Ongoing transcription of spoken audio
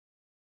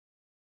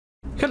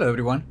Hello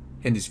everyone,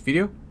 in this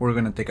video we're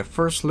going to take a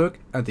first look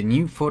at the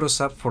new Photos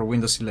app for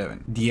Windows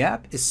 11. The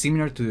app is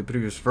similar to the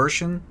previous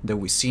version that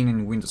we've seen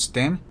in Windows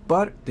 10,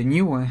 but the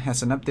new one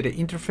has an updated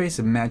interface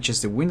that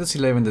matches the Windows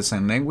 11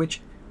 design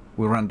language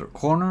with rounded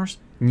corners,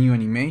 new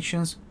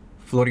animations,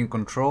 floating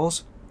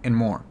controls, and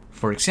more.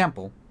 For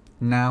example,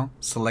 now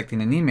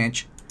selecting an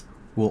image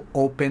will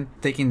open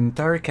taking the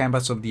entire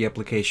canvas of the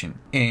application,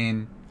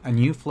 and a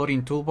new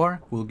floating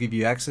toolbar will give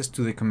you access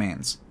to the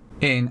commands.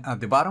 And at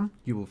the bottom,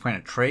 you will find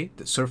a tray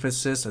that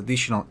surfaces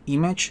additional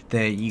image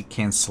that you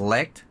can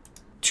select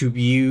to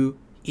view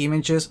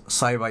images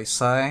side by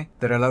side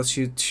that allows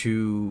you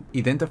to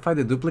identify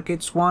the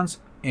duplicates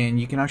ones, and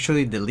you can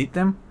actually delete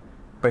them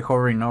by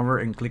hovering over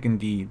and clicking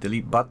the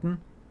delete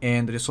button.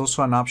 And there is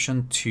also an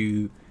option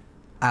to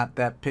add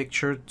that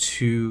picture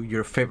to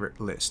your favorite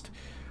list.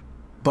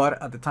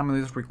 But at the time of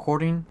this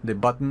recording, the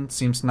button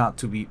seems not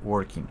to be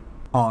working.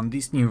 On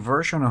this new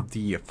version of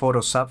the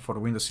Photos app for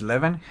Windows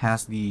 11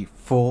 has the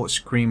full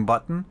screen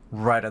button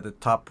right at the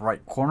top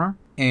right corner,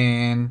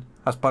 and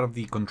as part of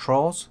the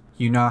controls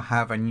you now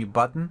have a new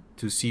button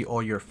to see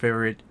all your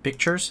favorite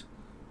pictures.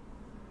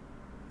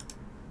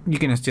 You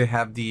can still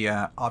have the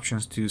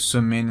options to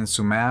zoom in and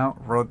zoom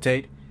out,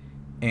 rotate,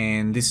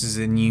 and this is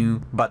a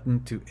new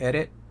button to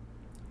edit.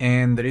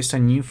 And there is a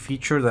new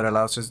feature that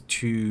allows us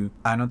to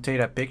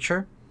annotate a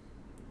picture,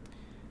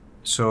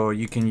 so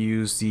you can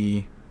use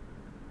a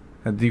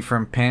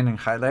different pen and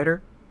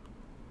highlighter.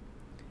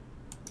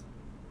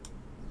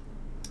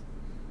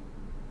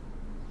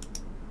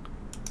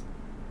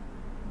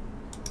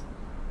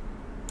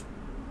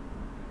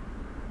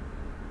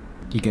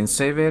 You can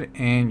save it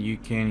and you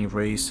can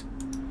erase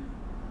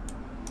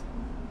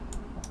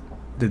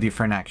the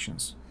different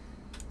actions.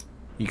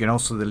 You can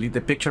also delete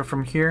the picture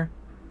from here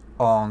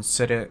on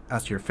set it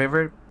as your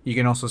favorite. You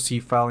can also see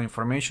file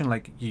information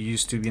like you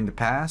used to be in the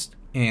past,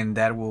 and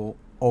that will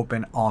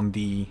open on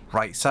the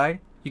right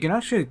side. You can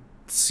actually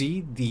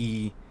see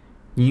the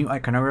new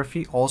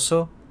iconography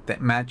also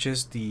that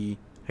matches the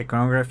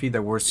iconography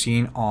that we're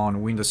seeing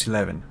on Windows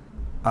 11.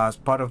 As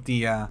part of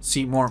the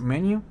See More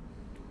menu,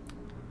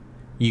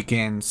 you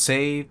can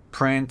save,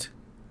 print,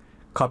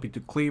 copy to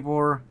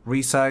clipboard,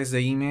 resize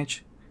the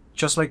image,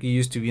 just like it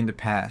used to be in the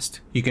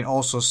past. You can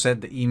also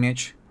set the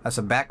image as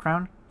a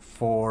background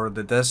for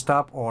the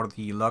desktop or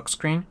the lock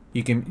screen.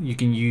 You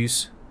can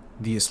use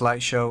the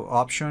slideshow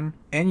option,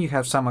 and you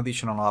have some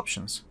additional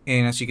options.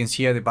 And as you can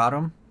see at the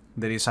bottom,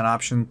 there is an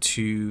option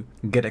to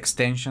get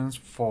extensions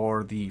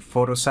for the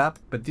Photos app,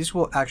 but this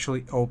will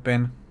actually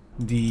open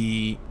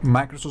the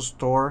Microsoft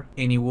Store,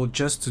 and it will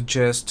just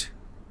suggest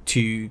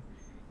to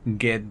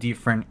get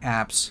different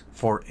apps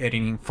for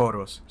editing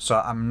photos.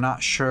 So I'm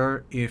not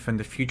sure if in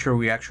the future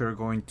we actually are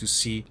going to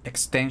see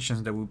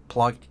extensions that will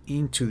plug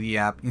into the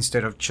app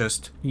instead of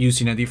just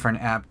using a different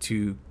app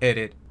to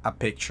edit a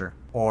picture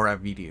or a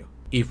video.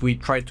 If we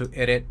try to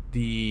edit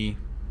the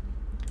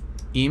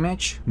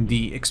image,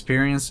 the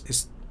experience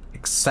is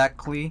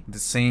exactly the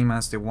same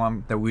as the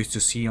one that we used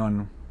to see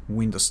on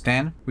Windows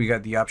 10. We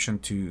got the option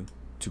to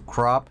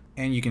crop,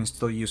 and you can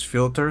still use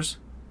filters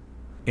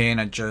and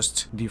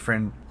adjust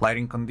different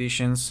lighting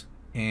conditions,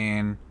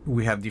 and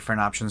we have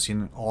different options.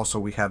 Also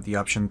we have the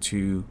option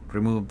to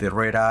remove the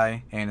red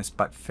eye and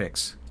spot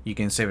fix. You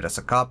can save it as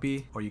a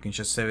copy, or you can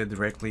just save it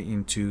directly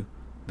into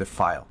the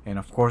file, and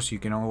of course you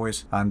can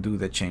always undo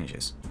the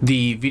changes.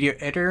 The video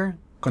editor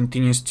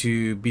continues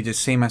to be the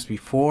same as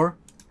before.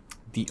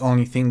 The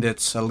only thing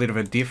that's a little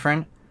bit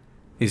different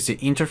is the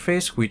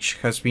interface, which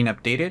has been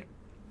updated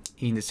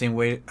in the same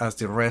way as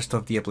the rest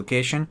of the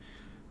application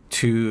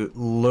to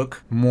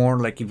look more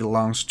like it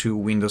belongs to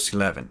Windows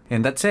 11.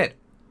 And that's it.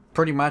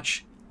 Pretty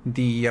much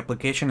the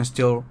application is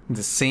still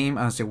the same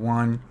as the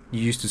one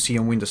you used to see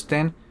on Windows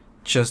 10,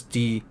 just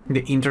the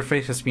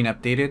interface has been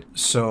updated,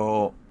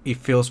 so it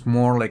feels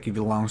more like it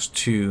belongs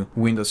to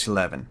Windows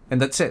 11.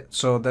 And that's it.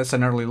 So that's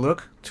an early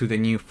look to the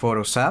new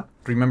Photos app.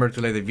 Remember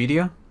to like the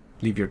video,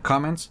 leave your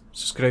comments,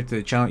 subscribe to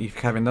the channel if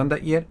you haven't done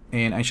that yet,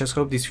 and I just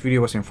hope this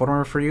video was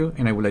informative for you,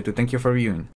 and I would like to thank you for viewing.